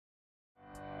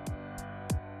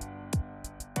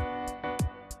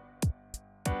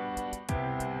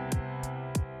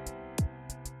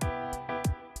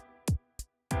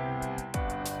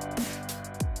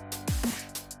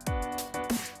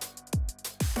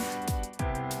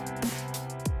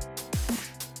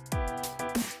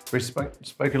We've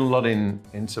spoken a lot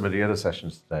in some of the other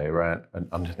sessions today around, and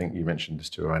I think you mentioned this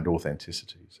too, around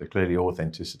authenticity. So clearly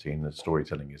authenticity in the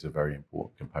storytelling is a very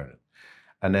important component.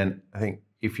 And then I think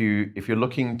if you're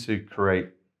looking to create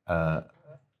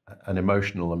an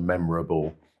emotional and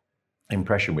memorable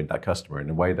impression with that customer in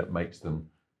a way that makes them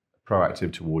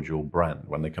proactive towards your brand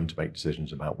when they come to make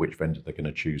decisions about which vendor they're going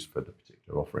to choose for the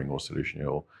particular offering or solution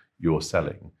you're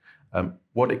selling,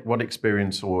 what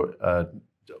experience or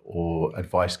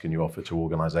advice can you offer to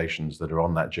organizations that are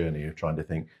on that journey of trying to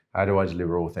think, how do I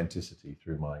deliver authenticity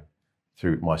through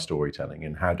my storytelling,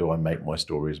 and how do I make my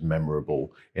stories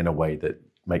memorable in a way that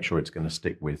makes sure it's going to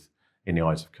stick in the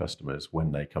eyes of customers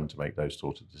when they come to make those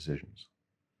sorts of decisions?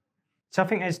 So I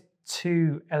think there's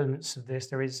two elements of this.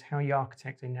 There is how you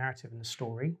architect a narrative and a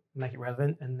story, make it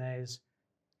relevant, and there's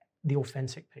the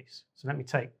authentic piece. So let me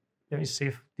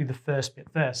do the first bit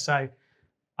first. So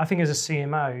I think as a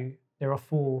CMO, there are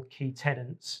 4 key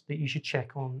tenets that you should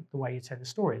check on the way you tell the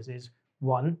stories. Is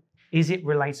 1, is it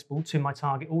relatable to my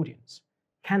target audience?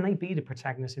 Can they be the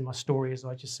protagonist in my story, as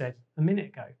I just said a minute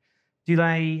ago? Do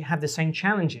they have the same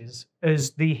challenges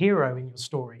as the hero in your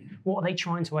story? What are they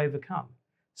trying to overcome?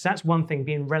 So that's one thing,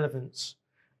 being relevant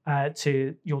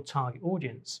to your target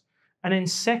audience. And then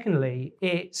secondly,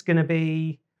 it's going to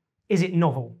be, is it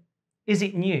novel? Is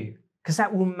it new? Because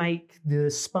that will make the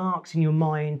sparks in your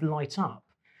mind light up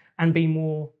and be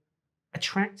more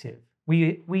attractive.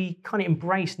 We kind of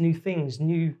embrace new things,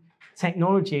 new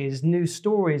technologies, new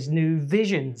stories, new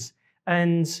visions.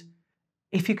 And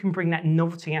if you can bring that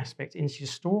novelty aspect into your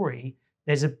story,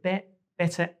 there's a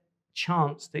better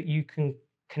chance that you can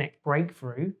connect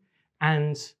breakthrough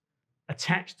and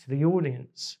attach to the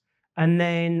audience. And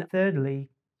then thirdly,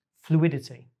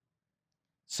 fluidity.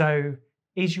 So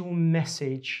is your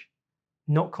message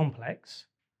not complex?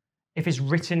 If it's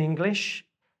written English,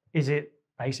 is it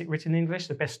basic written English?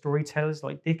 The best storytellers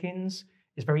like Dickens,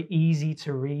 it's very easy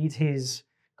to read his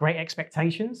Great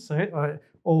Expectations.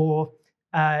 Or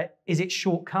is it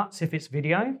shortcuts if it's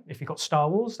video? If you've got Star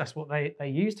Wars, that's what they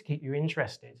use to keep you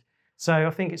interested. So I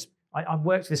think I've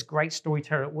worked with this great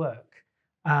storyteller at work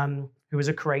who was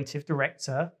a creative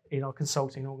director in our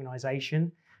consulting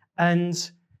organization. And,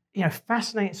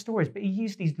 fascinating stories, but he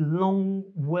used these long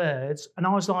words. And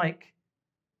I was like,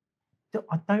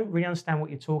 I don't really understand what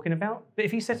you're talking about. But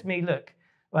if he said to me, look,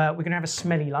 we're going to have a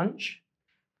smelly lunch,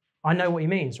 I know what he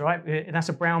means, right? That's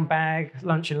a brown bag,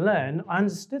 lunch and learn. I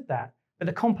understood that. But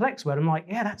the complex word, I'm like,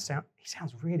 yeah, he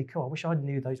sounds really cool. I wish I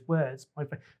knew those words. My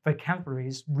vocabulary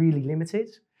is really limited.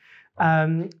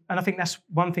 And I think that's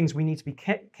one of the things we need to be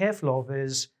careful of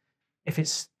is if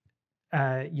it's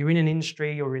you're in an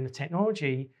industry or in the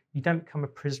technology, you don't become a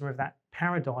prisoner of that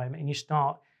paradigm and you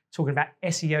start talking about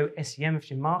SEO, SEM if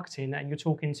you're marketing, and you're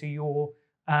talking to your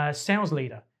sales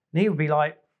leader. And he would be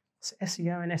like, what's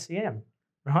SEO and SEM,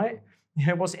 right?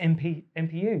 What's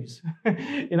MPUs?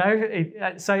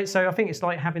 So I think it's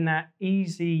like having that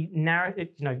easy narrative,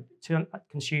 to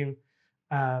consume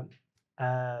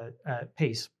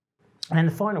piece. And then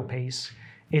the final piece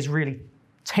is really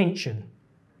tension.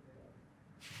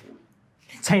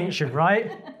 Tension,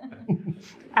 right?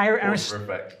 Pause for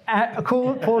effect.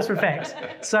 Pause for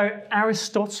effect. So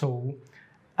Aristotle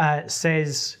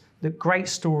says that great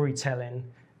storytelling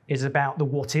is about the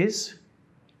what is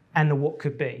and the what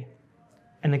could be.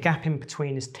 And the gap in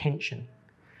between is tension.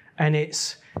 And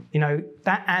it's,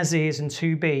 that as is and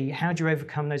to be, how do you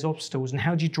overcome those obstacles and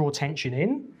how do you draw tension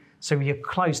in? So you're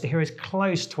close, the hero's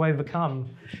close to overcome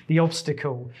the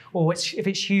obstacle. Or if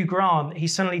it's Hugh Grant, he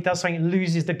suddenly does something and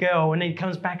loses the girl and then he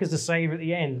comes back as the savior at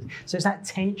the end. So it's that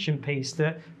tension piece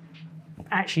that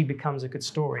actually becomes a good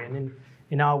story. And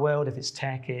in our world, if it's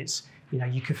tech, it's,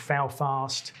 you could fail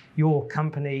fast. Your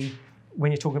company,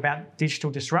 when you're talking about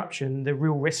digital disruption, the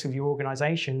real risk of your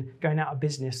organization going out of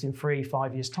business in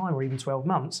 3-5 years' time or even 12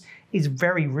 months is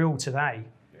very real today.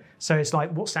 So it's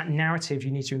like, what's that narrative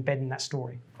you need to embed in that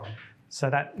story?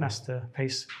 So that's the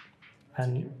piece.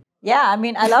 And yeah,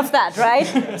 I love that,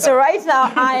 right? So right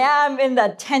now I am in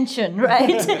that tension,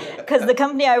 right? Because the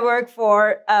company I work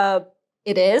for,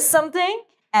 it is something,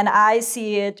 and I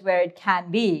see it where it can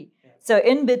be. So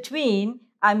in between,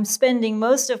 I'm spending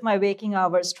most of my waking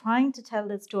hours trying to tell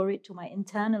that story to my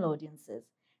internal audiences.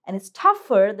 And it's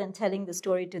tougher than telling the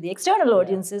story to the external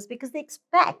audiences because they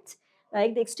expect,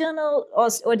 like the external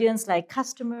audience, like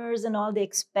customers and all, they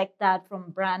expect that from a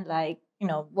brand like,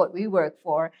 what we work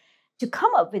for, to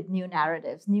come up with new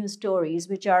narratives, new stories,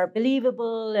 which are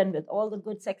believable and with all the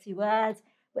good, sexy words.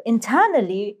 But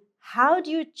internally, how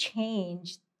do you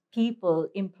change people,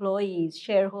 employees,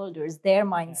 shareholders, their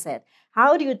mindset?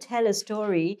 How do you tell a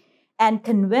story and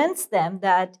convince them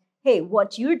that hey,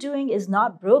 what you're doing is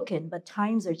not broken, but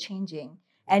times are changing.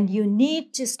 And you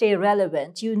need to stay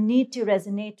relevant. You need to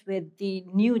resonate with the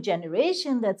new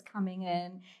generation that's coming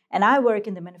in. And I work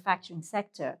in the manufacturing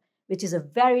sector, which is a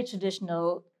very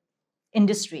traditional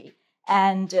industry.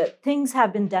 And things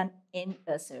have been done in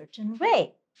a certain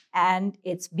way. And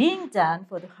it's being done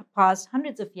for the past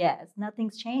hundreds of years.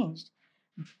 Nothing's changed,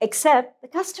 except the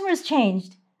customers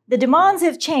changed. The demands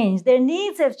have changed. Their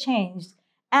needs have changed.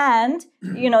 And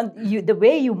the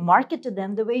way you market to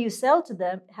them, the way you sell to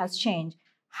them has changed.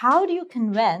 How do you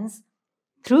convince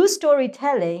through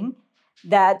storytelling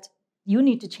that you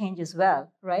need to change as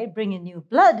well, right? Bring in new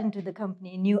blood into the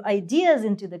company, new ideas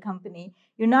into the company.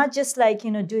 You're not just like,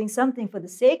 doing something for the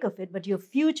sake of it, but you're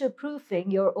future-proofing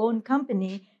your own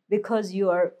company because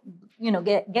you're,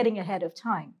 getting ahead of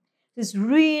time. It's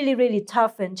really, really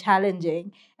tough and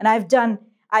challenging. And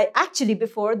I actually,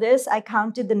 before this, I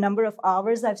counted the number of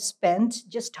hours I've spent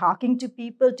just talking to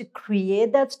people to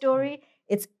create that story.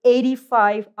 It's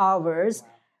 85 hours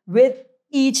with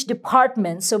each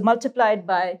department. So multiplied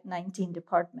by 19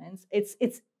 departments.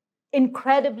 It's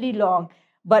incredibly long,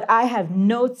 but I have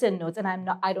notes and notes, and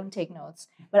I don't take notes,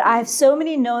 but I have so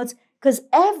many notes because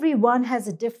everyone has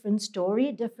a different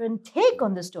story, different take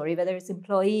on the story, whether it's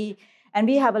employee, and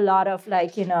we have a lot of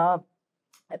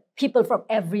people from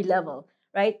every level,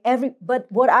 right? But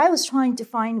what I was trying to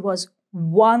find was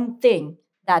one thing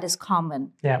that is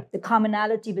common, the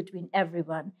commonality between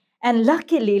everyone. And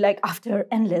luckily, after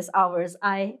endless hours,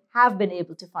 I have been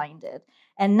able to find it.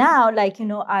 And now,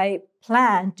 I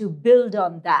plan to build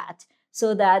on that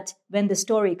so that when the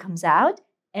story comes out,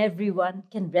 everyone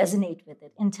can resonate with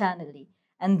it internally.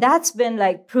 And that's been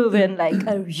proven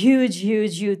a huge,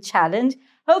 huge, huge challenge.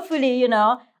 Hopefully,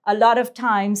 a lot of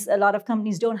times, a lot of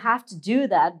companies don't have to do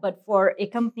that. But for a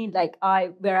company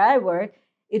where I work,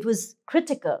 it was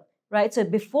critical. Right? So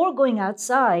before going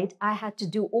outside, I had to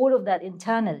do all of that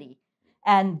internally.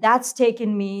 And that's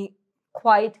taken me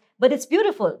but it's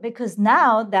beautiful because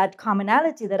now that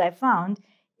commonality that I found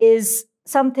is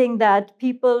something that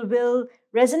people will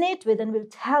resonate with and will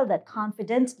tell that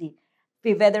confidently,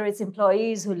 whether it's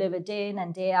employees who live it day in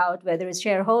and day out, whether it's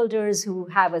shareholders who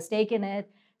have a stake in it.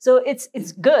 So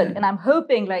it's good. And I'm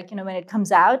hoping when it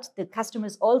comes out, the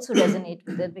customers also resonate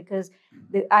with it because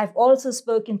I've also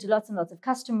spoken to lots and lots of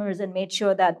customers and made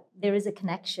sure that there is a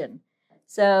connection.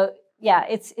 So yeah,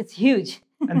 it's huge.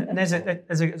 And I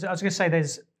was going to say,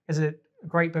 there's a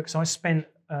great book. So I spent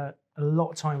a lot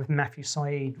of time with Matthew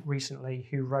Said recently,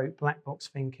 who wrote Black Box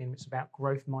Thinking, which is about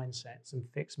growth mindsets and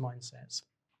fixed mindsets.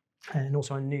 And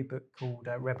also a new book called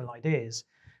Rebel Ideas.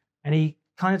 And he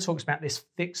kind of talks about this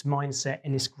fixed mindset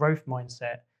and this growth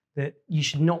mindset, that you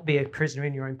should not be a prisoner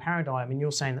in your own paradigm. And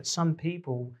you're saying that some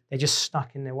people, they're just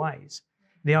stuck in their ways.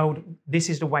 The old, this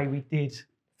is the way we did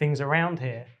things around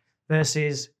here,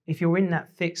 versus if you're in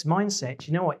that fixed mindset,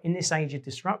 you know what, in this age of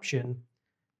disruption,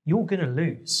 you're going to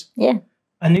lose. Yeah.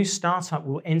 A new startup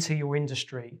will enter your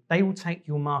industry. They will take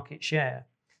your market share.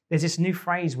 There's this new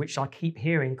phrase which I keep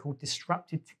hearing called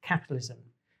disruptive capitalism.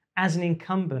 As an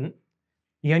incumbent,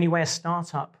 the only way a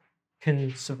startup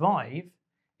can survive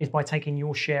is by taking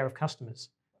your share of customers.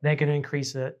 They're going to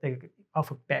increase, they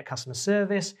offer better customer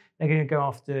service. They're going to go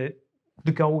after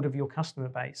the gold of your customer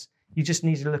base. You just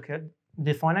need to look at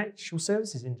the financial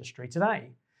services industry today.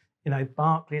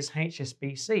 Barclays,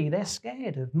 HSBC, they're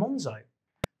scared of Monzo.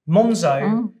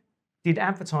 Monzo did an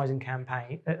advertising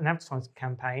campaign,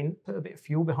 put a bit of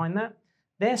fuel behind that.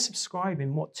 They're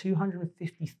subscribing,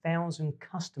 250,000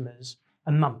 customers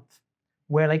a month.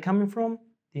 Where are they coming from?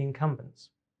 The incumbents.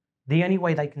 The only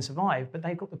way they can survive, but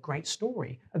they've got a great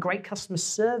story, a great customer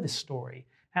service story,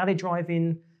 how they drive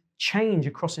in change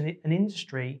across an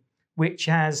industry which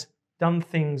has done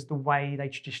things the way they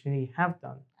traditionally have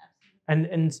done.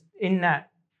 And in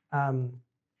that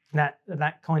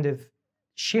kind of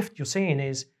shift you're seeing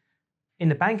is, in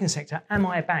the banking sector, am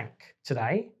I a bank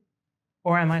today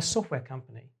or am I a software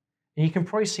company? And you can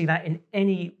probably see that in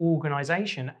any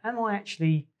organization. Am I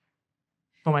actually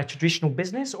from a traditional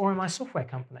business or am I a software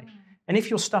company? And if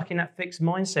you're stuck in that fixed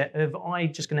mindset of,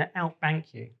 I'm just going to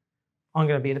outbank you, I'm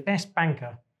going to be the best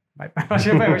banker. I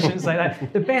shouldn't say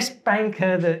that. The best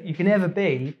banker that you can ever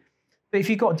be. But if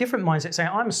you've got a different mindset, saying,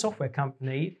 I'm a software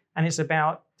company and it's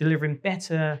about delivering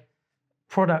better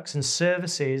products and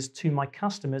services to my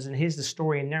customers, and here's the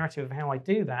story and narrative of how I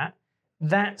do that,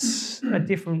 that's a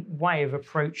different way of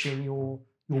approaching your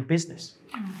business.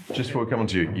 Just before we come on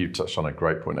to you, you touched on a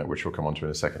great point there, which we'll come on to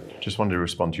in a second. Just wanted to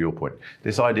respond to your point.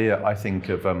 This idea, I think,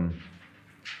 of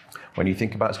when you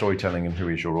think about storytelling and who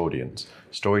is your audience,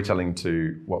 storytelling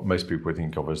to what most people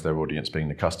think of as their audience being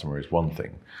the customer is one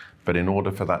thing. But in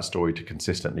order for that story to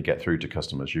consistently get through to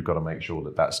customers, you've got to make sure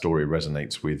that that story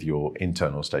resonates with your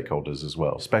internal stakeholders as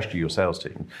well, especially your sales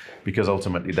team, because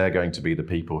ultimately they're going to be the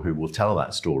people who will tell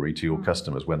that story to your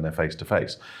customers when they're face to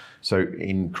face. So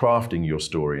in crafting your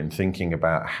story and thinking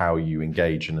about how you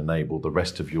engage and enable the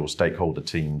rest of your stakeholder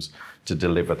teams to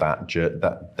deliver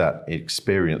that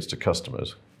experience to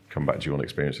customers, come back to your own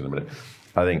experience in a minute,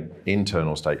 I think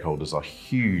internal stakeholders are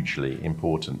hugely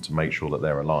important to make sure that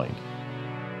they're aligned.